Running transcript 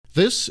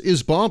This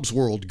is Bob's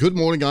World. Good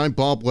morning, I'm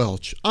Bob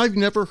Welch. I've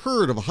never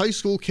heard of a high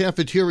school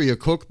cafeteria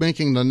cook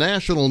making the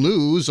national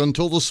news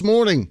until this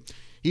morning.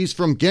 He's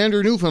from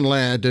Gander,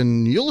 Newfoundland,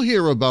 and you'll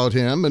hear about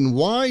him and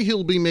why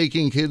he'll be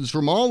making kids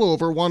from all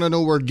over want to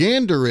know where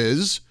Gander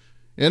is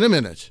in a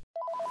minute.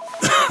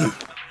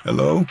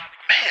 Hello?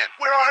 Man,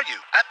 where are you?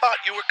 I thought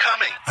you were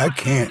coming. I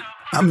can't.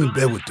 I'm in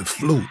bed with the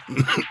flu.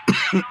 The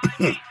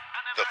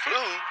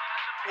flu?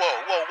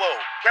 Whoa.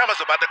 Grandma's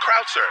about to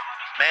crowd surf.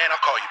 Man, I'll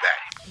call you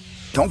back.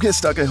 Don't get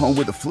stuck at home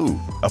with the flu.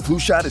 A flu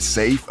shot is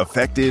safe,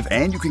 effective,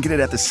 and you can get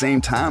it at the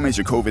same time as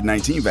your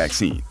COVID-19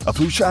 vaccine. A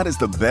flu shot is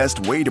the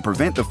best way to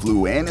prevent the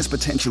flu and its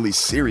potentially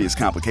serious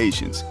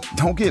complications.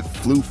 Don't get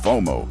flu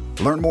FOMO.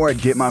 Learn more at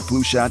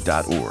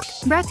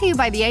getmyflushot.org. Brought to you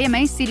by the AMA,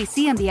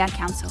 CDC, and the Ad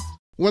Council.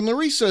 When the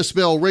recess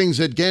bell rings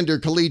at Gander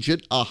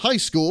Collegiate, a high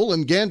school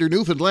in Gander,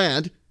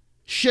 Newfoundland,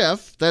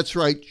 Chef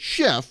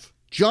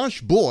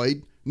Josh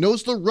Boyd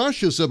knows the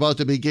rush is about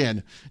to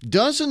begin.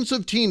 Dozens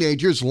of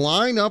teenagers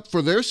line up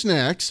for their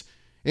snacks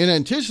in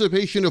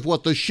anticipation of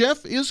what the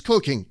chef is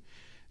cooking.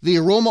 The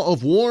aroma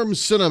of warm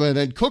cinnamon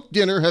and cooked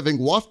dinner having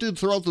wafted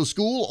throughout the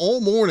school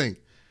all morning.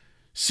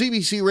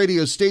 CBC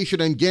radio station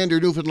in Gander,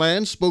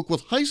 Newfoundland spoke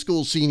with high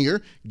school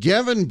senior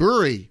Gavin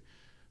Burry,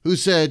 who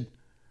said,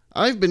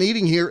 "I've been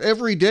eating here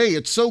every day.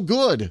 It's so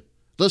good.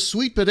 The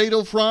sweet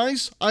potato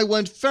fries, I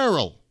went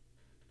feral.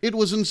 It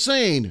was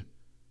insane."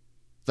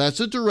 That's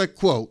a direct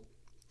quote.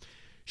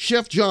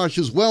 Chef Josh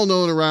is well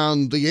known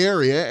around the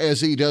area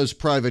as he does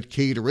private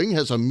catering,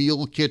 has a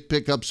meal kit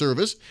pickup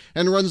service,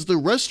 and runs the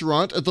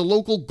restaurant at the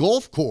local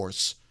golf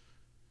course.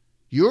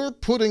 You're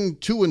putting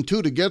two and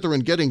two together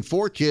and getting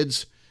 4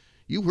 kids.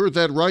 You heard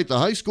that right. The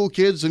high school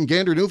kids in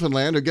Gander,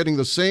 Newfoundland are getting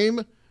the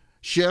same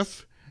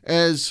chef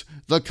as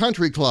the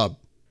country club.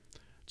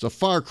 It's a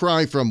far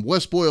cry from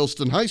West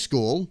Boylston High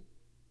School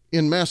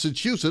in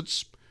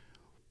Massachusetts,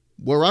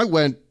 where I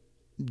went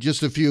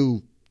just a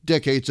few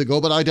decades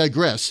ago, but I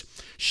digress.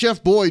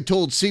 Chef Boyd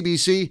told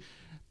CBC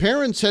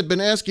parents had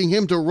been asking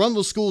him to run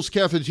the school's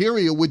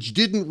cafeteria, which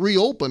didn't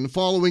reopen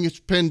following its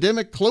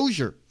pandemic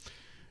closure.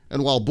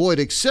 And while Boyd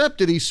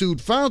accepted, he soon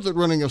found that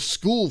running a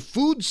school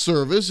food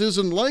service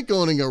isn't like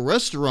owning a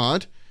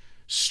restaurant.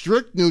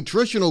 Strict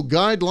nutritional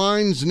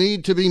guidelines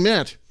need to be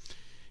met.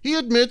 He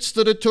admits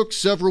that it took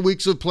several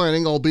weeks of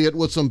planning, albeit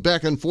with some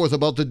back and forth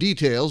about the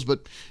details,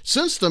 but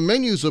since the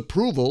menu's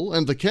approval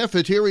and the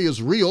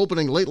cafeteria's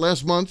reopening late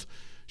last month,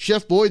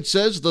 Chef Boyd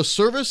says the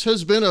service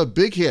has been a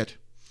big hit.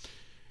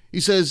 He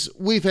says,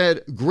 "We've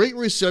had great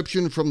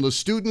reception from the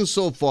students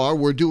so far.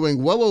 We're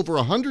doing well over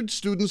 100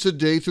 students a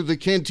day through the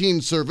canteen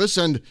service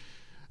and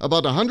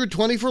about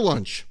 120 for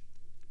lunch.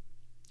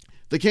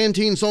 The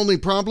canteen's only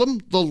problem,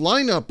 the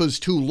lineup is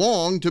too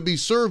long to be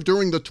served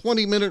during the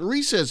 20-minute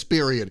recess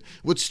period,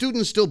 with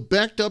students still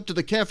backed up to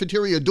the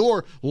cafeteria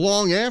door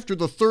long after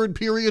the third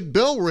period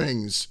bell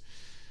rings."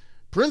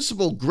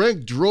 Principal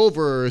Greg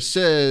Drover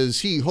says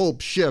he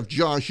hopes Chef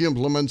Josh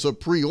implements a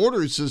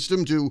pre-order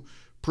system to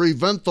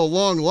prevent the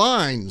long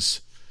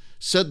lines.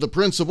 Said the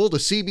principal to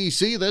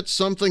CBC that's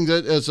something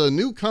that, as a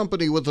new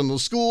company within the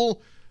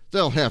school,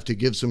 they'll have to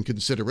give some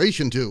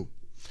consideration to.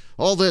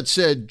 All that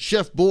said,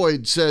 Chef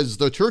Boyd says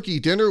the turkey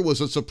dinner was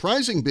a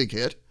surprising big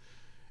hit.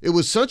 It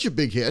was such a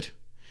big hit,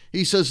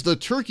 he says the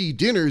turkey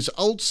dinners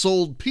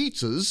outsold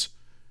pizzas,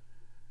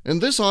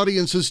 and this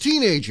audience is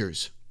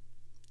teenagers.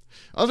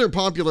 Other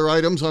popular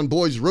items on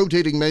Boyd's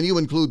rotating menu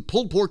include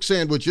pulled pork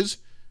sandwiches,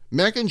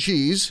 mac and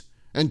cheese,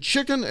 and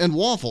chicken and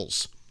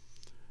waffles.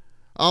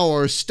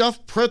 Our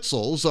stuffed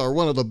pretzels are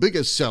one of the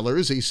biggest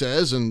sellers, he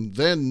says, and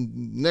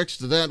then next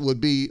to that would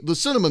be the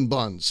cinnamon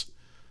buns.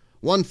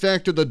 One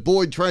factor that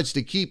Boyd tries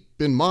to keep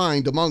in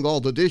mind among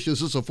all the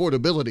dishes is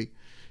affordability.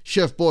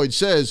 Chef Boyd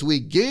says we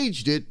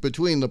gauged it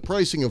between the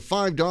pricing of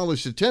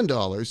 $5 to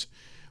 $10.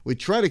 We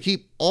try to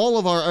keep all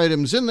of our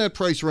items in that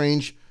price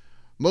range.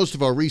 Most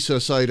of our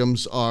recess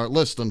items are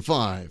less than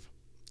 $5.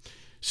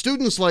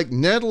 Students like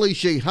Natalie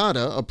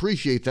Shehata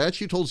appreciate that.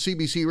 She told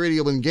CBC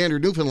Radio in Gander,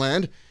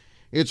 Newfoundland,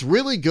 "It's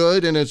really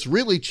good and it's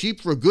really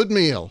cheap for a good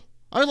meal.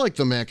 I like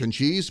the mac and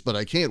cheese, but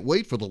I can't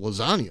wait for the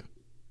lasagna."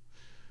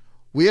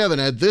 "We haven't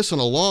had this in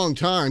a long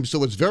time,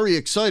 so it's very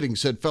exciting,"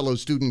 said fellow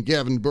student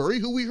Gavin Burry,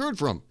 who we heard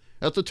from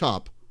at the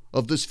top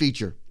of this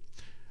feature.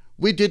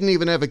 "We didn't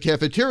even have a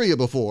cafeteria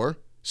before,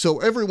 so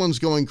everyone's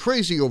going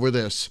crazy over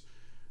this.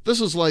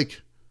 This is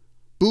like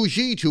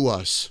bougie to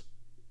us."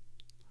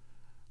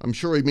 I'm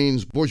sure he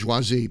means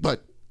bourgeoisie,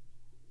 but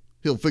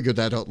he'll figure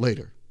that out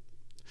later.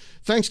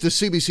 Thanks to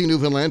CBC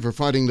Newfoundland for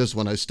finding this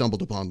one I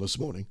stumbled upon this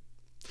morning.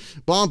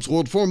 Bob's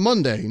World for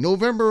Monday,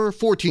 November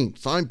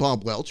 14th. I'm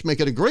Bob Welch. Make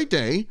it a great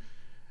day,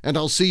 and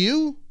I'll see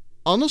you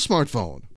on the smartphone.